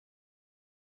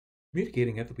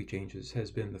Communicating enthalpy changes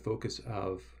has been the focus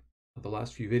of the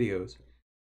last few videos,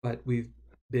 but we've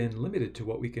been limited to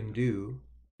what we can do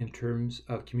in terms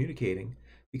of communicating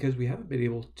because we haven't been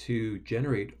able to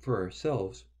generate for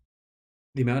ourselves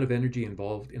the amount of energy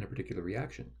involved in a particular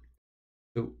reaction.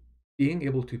 So being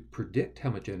able to predict how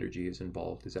much energy is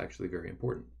involved is actually very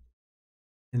important.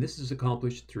 And this is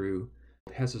accomplished through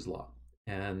Hess's Law.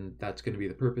 And that's going to be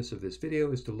the purpose of this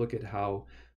video, is to look at how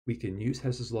we can use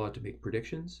Hess's Law to make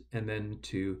predictions and then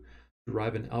to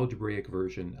derive an algebraic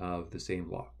version of the same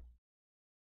law.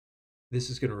 This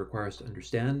is going to require us to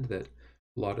understand that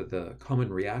a lot of the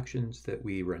common reactions that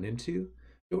we run into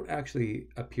don't actually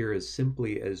appear as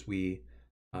simply as we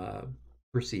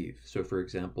perceive. So for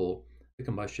example, the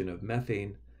combustion of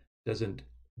methane doesn't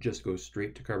just go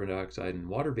straight to carbon dioxide and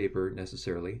water vapor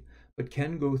necessarily, but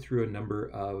can go through a number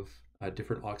of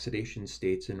different oxidation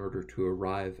states in order to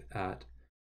arrive at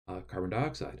carbon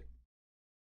dioxide.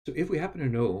 So if we happen to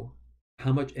know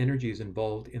how much energy is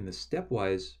involved in the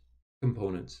stepwise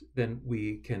components, then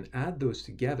we can add those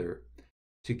together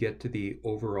to get to the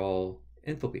overall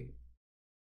enthalpy.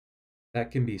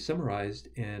 That can be summarized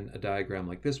in a diagram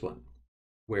like this one,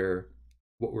 where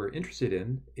what we're interested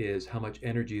in is how much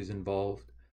energy is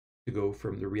involved to go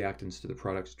from the reactants to the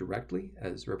products directly,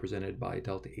 as represented by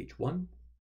delta H1.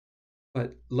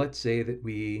 But let's say that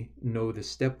we know the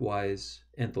stepwise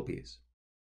enthalpies.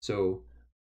 So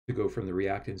to go from the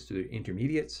reactants to the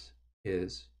intermediates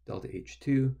is delta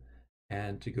H2,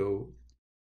 and to go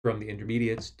from the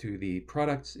intermediates to the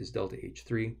products is delta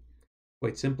H3.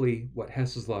 Quite simply, what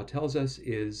Hess's law tells us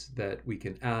is that we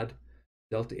can add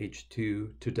delta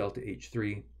H2 to delta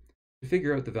H3 to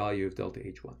figure out the value of delta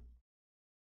H1.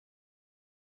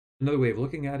 Another way of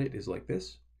looking at it is like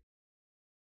this.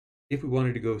 If we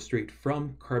wanted to go straight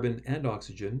from carbon and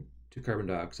oxygen to carbon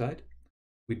dioxide,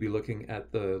 we'd be looking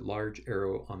at the large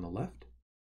arrow on the left.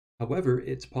 However,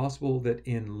 it's possible that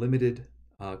in limited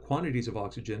quantities of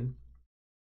oxygen,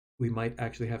 we might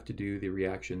actually have to do the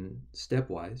reaction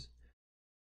stepwise,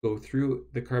 go through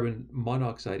the carbon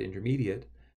monoxide intermediate,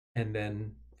 and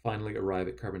then finally arrive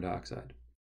at carbon dioxide.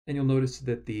 And you'll notice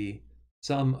that the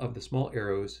sum of the small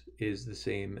arrows is the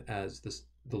same as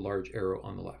the large arrow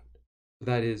on the left. So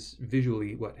that is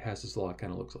visually what Hess's law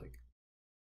kind of looks like.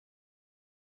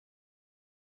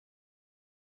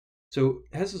 So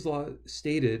Hess's law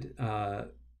stated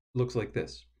looks like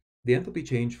this. The enthalpy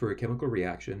change for a chemical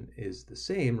reaction is the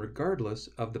same regardless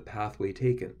of the pathway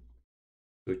taken.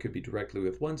 So it could be directly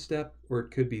with one step, or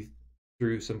it could be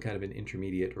through some kind of an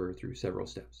intermediate or through several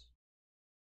steps.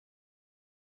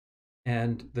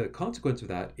 And the consequence of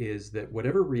that is that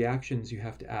whatever reactions you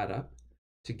have to add up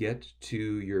to get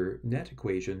to your net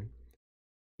equation,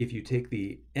 if you take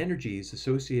the energies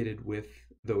associated with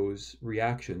those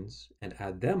reactions and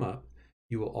add them up,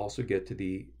 you will also get to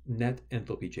the net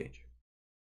enthalpy change.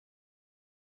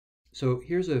 So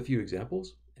here's a few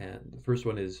examples, and the first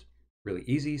one is really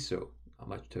easy, so not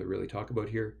much to really talk about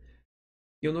here.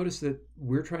 You'll notice that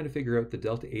we're trying to figure out the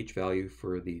delta H value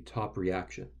for the top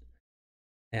reaction.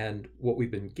 And what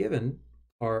we've been given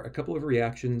are a couple of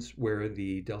reactions where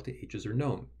the delta H's are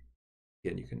known.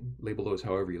 Again, you can label those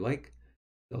however you like,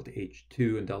 delta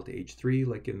H2 and delta H3,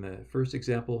 like in the first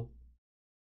example.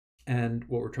 And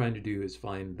what we're trying to do is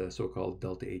find the so-called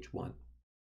delta H1.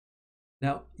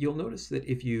 Now, you'll notice that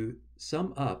if you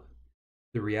sum up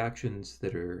the reactions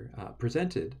that are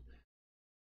presented,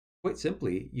 quite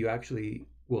simply, you actually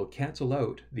will cancel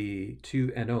out the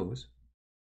two NOs,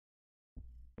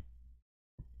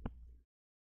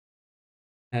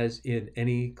 as in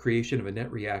any creation of a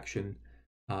net reaction,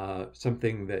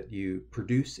 something that you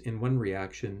produce in one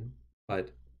reaction but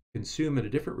consume in a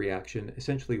different reaction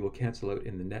essentially will cancel out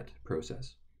in the net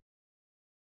process.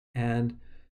 And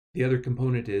the other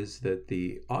component is that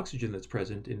the oxygen that's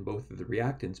present in both of the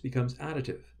reactants becomes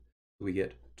additive. We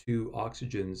get two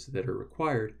oxygens that are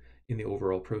required in the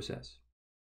overall process.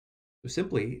 So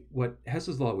simply, what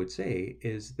Hess's law would say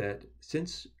is that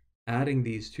since adding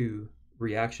these two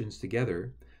reactions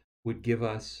together would give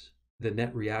us the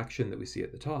net reaction that we see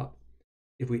at the top,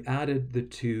 if we added the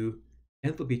two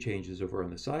enthalpy changes over on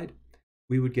the side,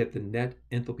 we would get the net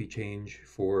enthalpy change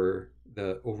for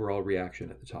the overall reaction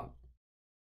at the top.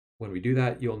 When we do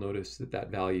that, you'll notice that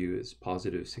that value is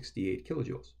positive 68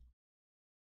 kilojoules.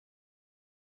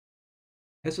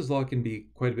 Hess's law can be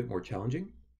quite a bit more challenging.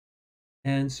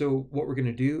 And so what we're going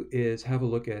to do is have a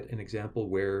look at an example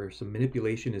where some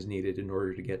manipulation is needed in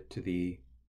order to get to the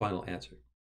final answer.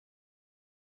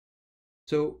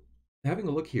 So having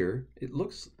a look here, it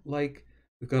looks like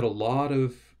we've got a lot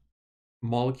of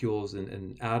molecules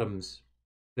and atoms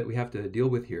that we have to deal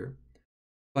with here.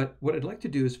 But what I'd like to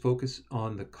do is focus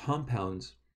on the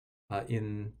compounds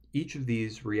in each of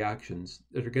these reactions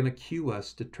that are going to cue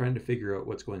us to trying to figure out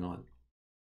what's going on.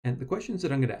 And the questions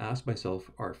that I'm going to ask myself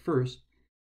are, first,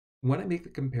 when I make the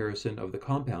comparison of the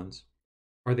compounds,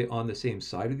 are they on the same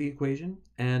side of the equation,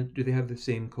 and do they have the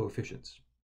same coefficients?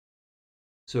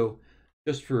 So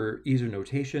just for ease of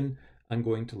notation, I'm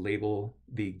going to label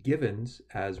the givens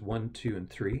as 1, 2, and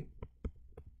 3.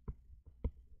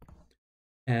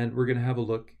 And we're going to have a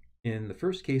look in the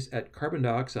first case at carbon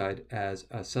dioxide as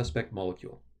a suspect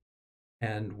molecule.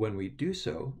 And when we do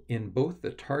so, in both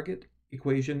the target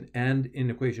equation and in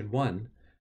equation 1,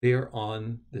 they are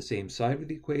on the same side of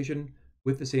the equation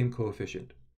with the same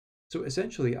coefficient. So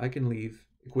essentially, I can leave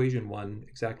equation 1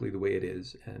 exactly the way it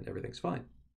is, and everything's fine.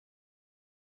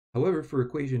 However, for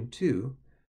equation 2,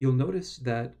 you'll notice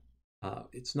that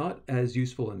it's not as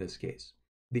useful in this case.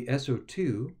 The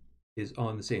SO2 is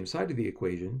on the same side of the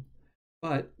equation,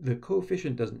 but the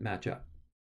coefficient doesn't match up.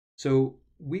 So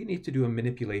we need to do a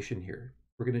manipulation here.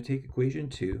 We're going to take equation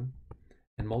 2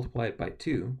 and multiply it by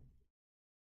 2.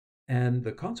 And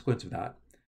the consequence of that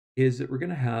is that we're going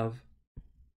to have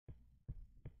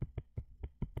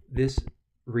this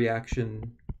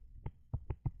reaction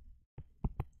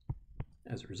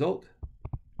as a result.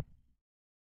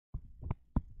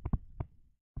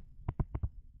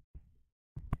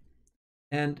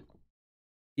 And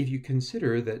if you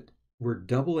consider that we're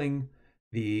doubling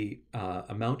the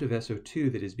amount of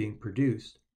SO2 that is being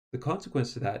produced, the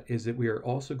consequence of that is that we are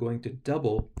also going to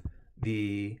double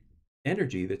the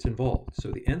energy that's involved.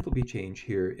 So the enthalpy change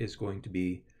here is going to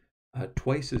be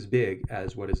twice as big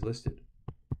as what is listed.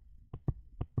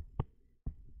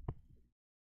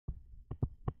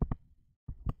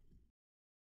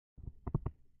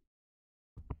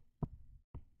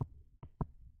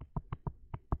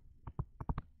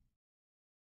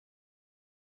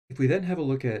 If we then have a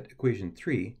look at equation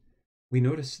 3, we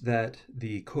notice that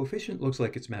the coefficient looks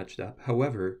like it's matched up.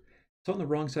 However, it's on the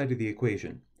wrong side of the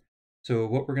equation. So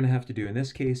what we're going to have to do in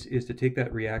this case is to take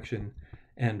that reaction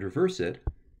and reverse it.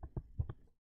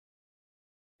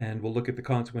 And we'll look at the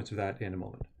consequence of that in a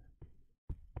moment.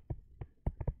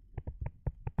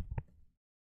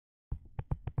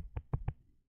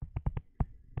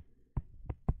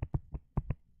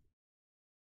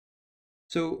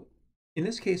 So in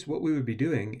this case, what we would be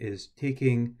doing is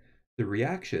taking the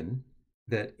reaction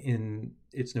that in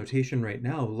its notation right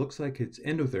now looks like it's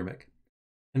endothermic.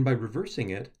 And by reversing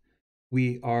it,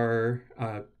 we are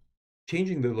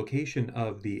changing the location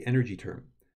of the energy term.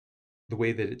 The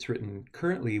way that it's written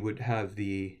currently would have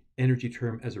the energy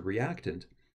term as a reactant,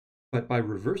 but by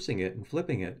reversing it and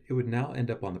flipping it, it would now end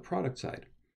up on the product side.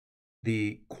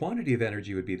 The quantity of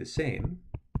energy would be the same,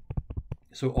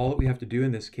 so all that we have to do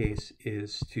in this case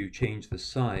is to change the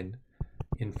sign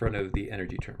in front of the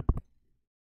energy term.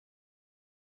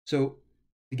 So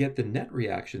to get the net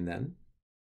reaction then,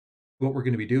 what we're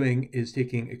going to be doing is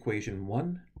taking equation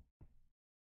 1.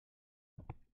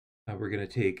 We're going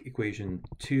to take equation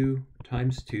 2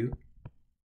 times 2.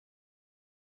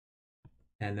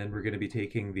 And then we're going to be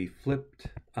taking the flipped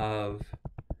of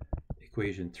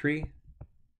equation 3.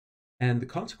 And the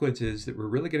consequence is that we're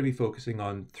really going to be focusing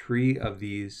on 3 of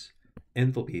these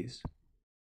enthalpies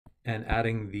and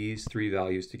adding these 3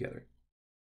 values together.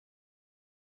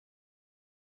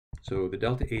 So the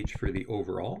delta H for the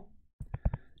overall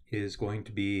is going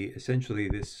to be essentially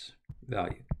this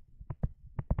value.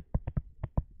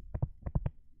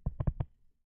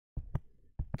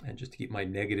 And just to keep my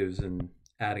negatives and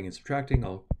adding and subtracting,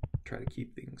 I'll try to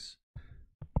keep things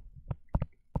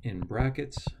in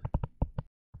brackets.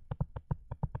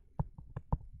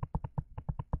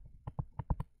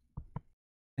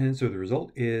 And so the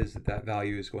result is that that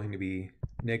value is going to be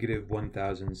negative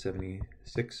 1076.5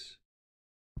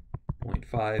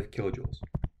 kilojoules.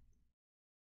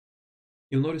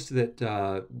 You'll notice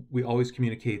that we always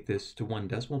communicate this to 1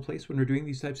 decimal place when we're doing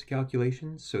these types of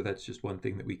calculations, so that's just one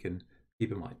thing that we can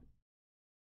keep in mind.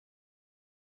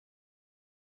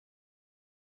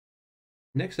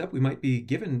 Next up, we might be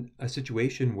given a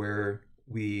situation where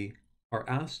we are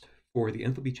asked for the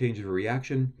enthalpy change of a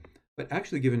reaction, but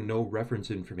actually given no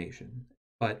reference information.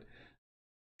 But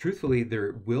truthfully,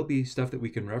 there will be stuff that we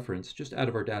can reference just out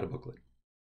of our data booklet.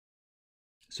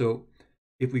 So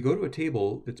if we go to a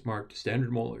table that's marked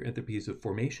standard molar enthalpies of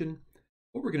formation,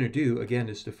 what we're going to do, again,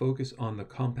 is to focus on the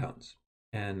compounds.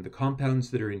 And the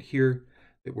compounds that are in here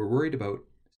that we're worried about,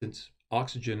 since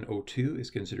oxygen O2 is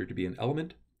considered to be an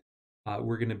element,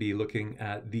 we're going to be looking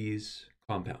at these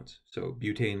compounds. So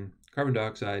butane, carbon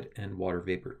dioxide, and water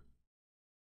vapor.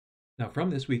 Now from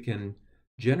this, we can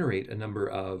generate a number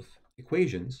of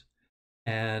equations,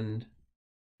 and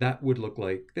that would look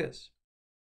like this.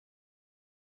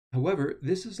 However,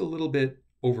 this is a little bit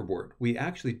overboard. We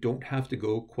actually don't have to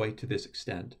go quite to this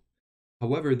extent.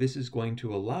 However, this is going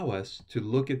to allow us to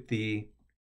look at the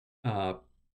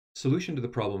solution to the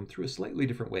problem through a slightly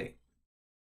different way.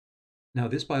 Now,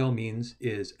 this by all means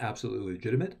is absolutely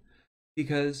legitimate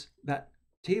because that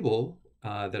table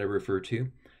that I refer to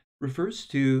refers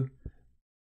to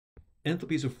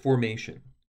enthalpies of formation.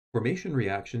 Formation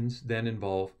reactions then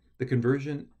involve the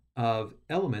conversion of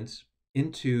elements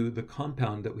into the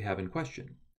compound that we have in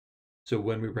question. So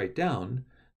when we write down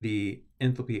the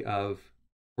enthalpy of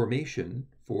formation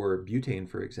for butane,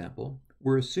 for example,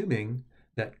 we're assuming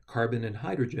that carbon and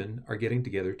hydrogen are getting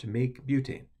together to make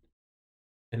butane.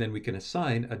 And then we can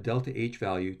assign a delta H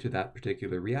value to that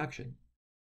particular reaction.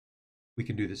 We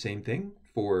can do the same thing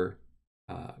for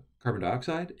carbon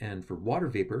dioxide and for water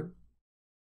vapor,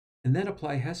 and then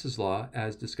apply Hess's law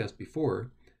as discussed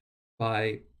before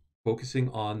by focusing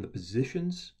on the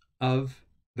positions of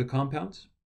the compounds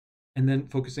and then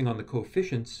focusing on the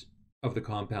coefficients of the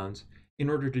compounds in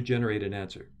order to generate an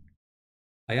answer.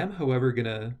 I am, however, going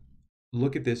to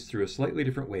look at this through a slightly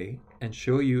different way and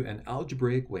show you an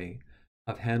algebraic way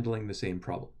of handling the same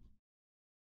problem.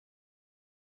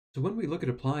 So when we look at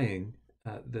applying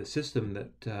the system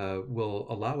that will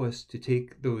allow us to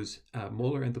take those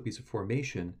molar enthalpies of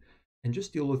formation and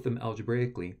just deal with them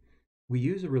algebraically, we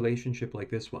use a relationship like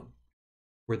this one,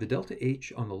 where the delta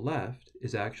H on the left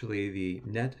is actually the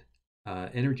net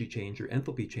energy change or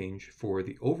enthalpy change for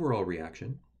the overall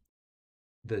reaction.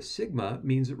 The sigma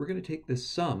means that we're going to take the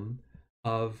sum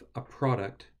of a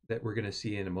product that we're going to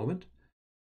see in a moment.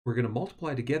 We're going to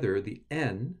multiply together the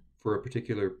N for a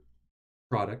particular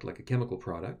product, like a chemical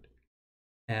product.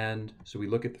 And so we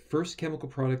look at the first chemical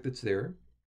product that's there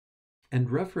and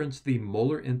reference the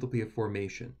molar enthalpy of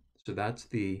formation. So that's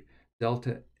the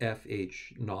delta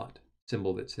FH naught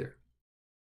symbol that's there.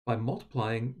 By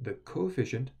multiplying the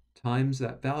coefficient times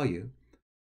that value,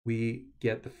 we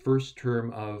get the first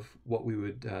term of what we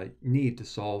would need to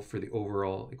solve for the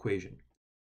overall equation.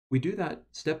 We do that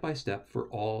step by step for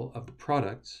all of the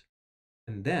products,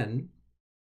 and then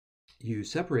you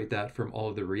separate that from all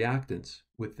of the reactants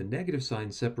with the negative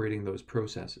sign separating those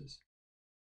processes.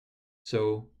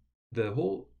 So the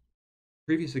whole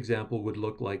previous example would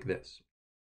look like this,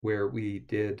 where we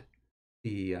did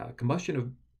the combustion of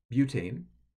butane.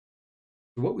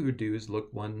 So what we would do is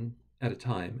look one at a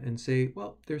time and say,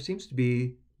 well, there seems to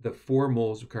be the 4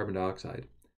 moles of carbon dioxide.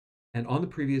 And on the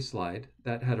previous slide,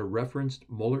 that had a referenced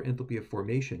molar enthalpy of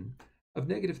formation of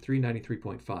negative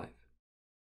 393.5.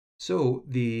 So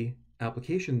the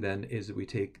application then is that we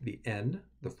take the N,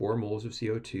 the 4 moles of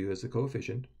CO2 as the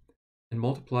coefficient, and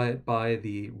multiply it by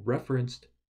the referenced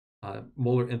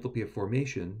molar enthalpy of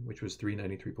formation, which was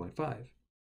 393.5.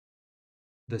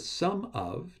 The sum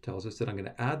of tells us that I'm going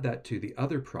to add that to the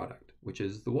other product, which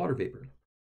is the water vapor.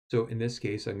 So in this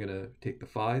case, I'm going to take the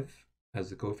 5 as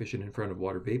the coefficient in front of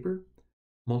water vapor,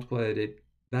 multiply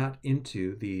that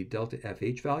into the delta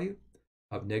FH value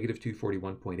of negative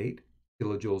 241.8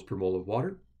 kilojoules per mole of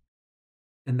water,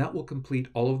 and that will complete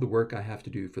all of the work I have to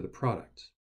do for the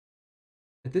products.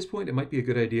 At this point, it might be a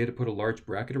good idea to put a large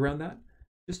bracket around that,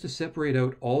 just to separate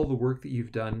out all the work that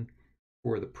you've done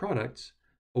for the products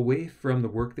away from the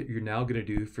work that you're now going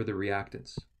to do for the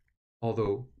reactants.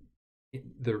 Although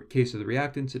in the case of the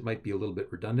reactants, it might be a little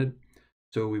bit redundant,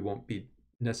 so we won't be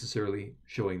necessarily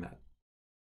showing that.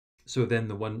 So then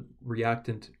the one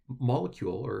reactant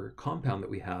molecule or compound that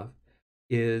we have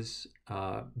is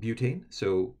butane.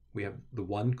 So we have the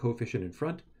 1 coefficient in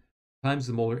front times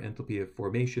the molar enthalpy of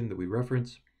formation that we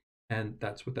reference, and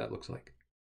that's what that looks like.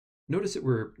 Notice that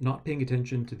we're not paying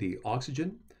attention to the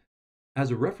oxygen.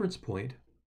 As a reference point,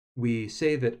 we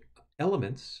say that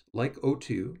elements like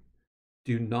O2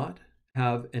 do not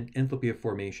have an enthalpy of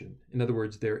formation. In other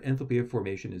words, their enthalpy of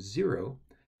formation is 0,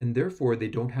 and therefore they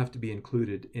don't have to be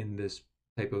included in this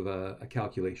type of a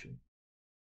calculation.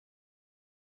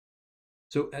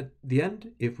 So at the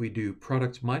end, if we do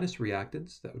products minus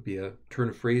reactants, that would be a turn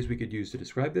of phrase we could use to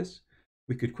describe this,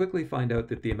 we could quickly find out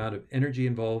that the amount of energy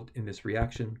involved in this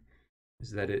reaction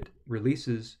is that it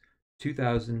releases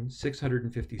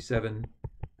 2,657.3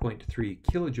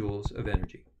 kilojoules of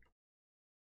energy.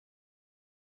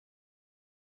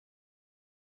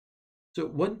 So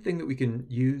one thing that we can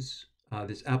use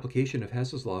this application of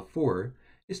Hess's law for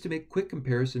is to make quick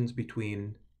comparisons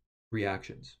between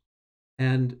reactions.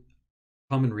 And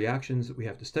common reactions that we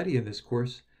have to study in this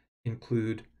course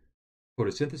include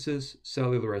photosynthesis,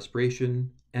 cellular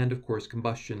respiration, and of course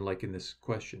combustion, like in this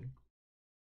question.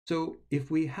 So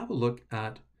if we have a look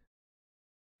at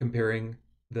comparing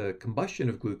the combustion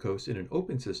of glucose in an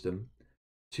open system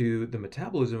to the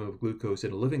metabolism of glucose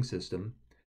in a living system,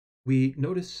 we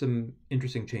notice some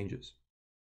interesting changes.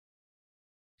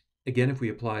 Again, if we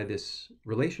apply this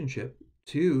relationship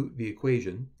to the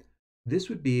equation, this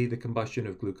would be the combustion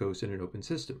of glucose in an open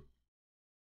system.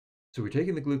 So we're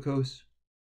taking the glucose,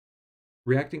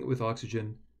 reacting it with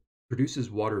oxygen, produces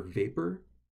water vapor,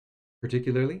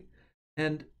 particularly,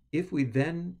 and if we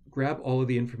then grab all of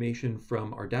the information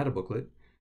from our data booklet,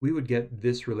 we would get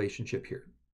this relationship here.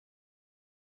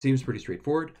 Seems pretty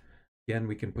straightforward. Again,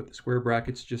 we can put the square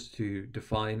brackets just to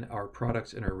define our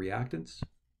products and our reactants.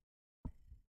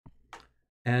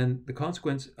 And the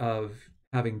consequence of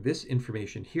having this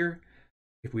information here,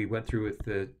 if we went through with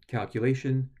the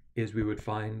calculation, is we would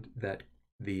find that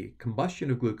the combustion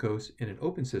of glucose in an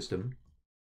open system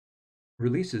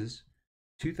releases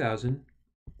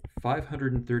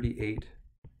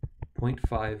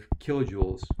 2,538.5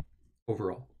 kilojoules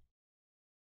overall.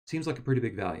 Seems like a pretty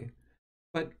big value.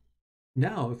 But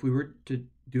now, if we were to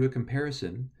do a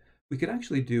comparison, we could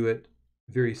actually do it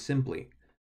very simply.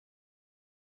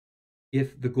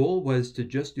 If the goal was to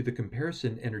just do the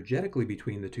comparison energetically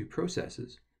between the two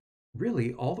processes,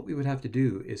 really all that we would have to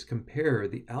do is compare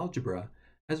the algebra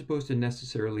as opposed to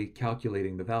necessarily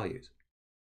calculating the values.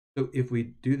 So if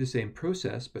we do the same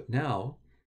process, but now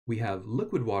we have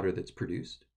liquid water that's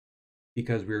produced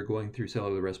because we're going through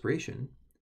cellular respiration,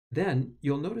 then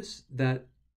you'll notice that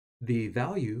the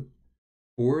value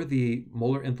for the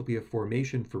molar enthalpy of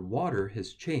formation for water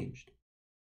has changed.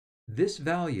 This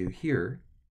value here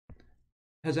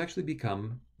has actually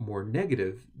become more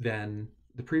negative than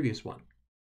the previous one.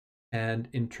 And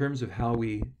in terms of how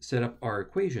we set up our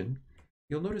equation,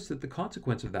 you'll notice that the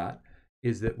consequence of that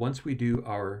is that once we do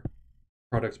our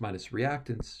products minus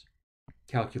reactants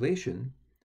calculation,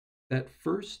 that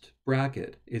first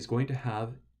bracket is going to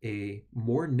have a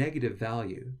more negative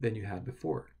value than you had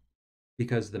before,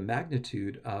 because the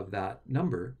magnitude of that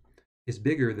number is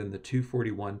bigger than the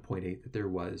 241.8 that there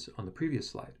was on the previous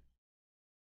slide.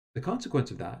 The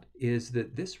consequence of that is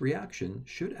that this reaction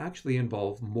should actually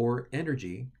involve more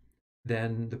energy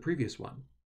than the previous one.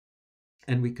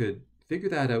 And we could figure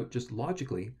that out just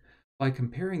logically by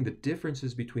comparing the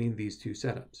differences between these two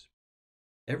setups.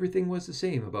 Everything was the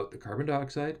same about the carbon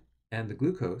dioxide and the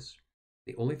glucose.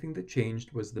 The only thing that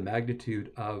changed was the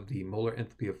magnitude of the molar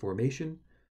enthalpy of formation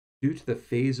due to the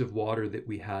phase of water that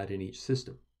we had in each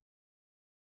system.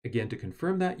 Again, to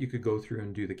confirm that, you could go through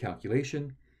and do the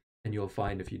calculation, and you'll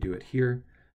find if you do it here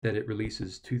that it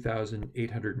releases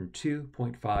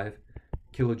 2,802.5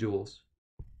 kilojoules,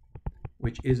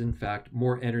 which is in fact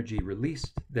more energy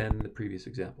released than the previous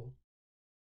example.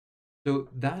 So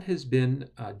that has been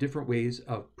different ways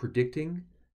of predicting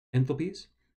enthalpies,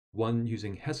 one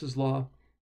using Hess's Law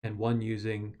and one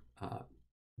using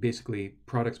basically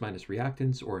products minus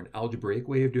reactants, or an algebraic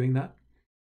way of doing that.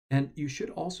 And you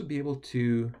should also be able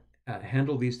to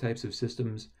handle these types of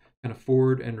systems kind of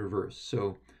forward and reverse.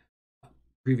 So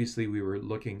previously we were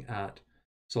looking at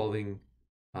solving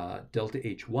delta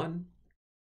H1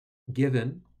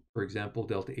 given, for example,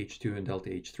 delta H2 and delta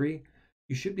H3.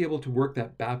 You should be able to work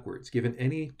that backwards. Given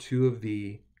any two of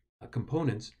the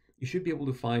components, you should be able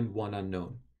to find one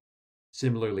unknown.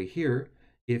 Similarly here,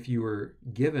 if you were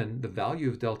given the value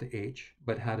of delta H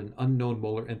but had an unknown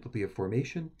molar enthalpy of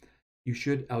formation, you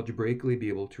should algebraically be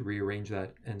able to rearrange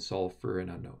that and solve for an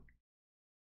unknown.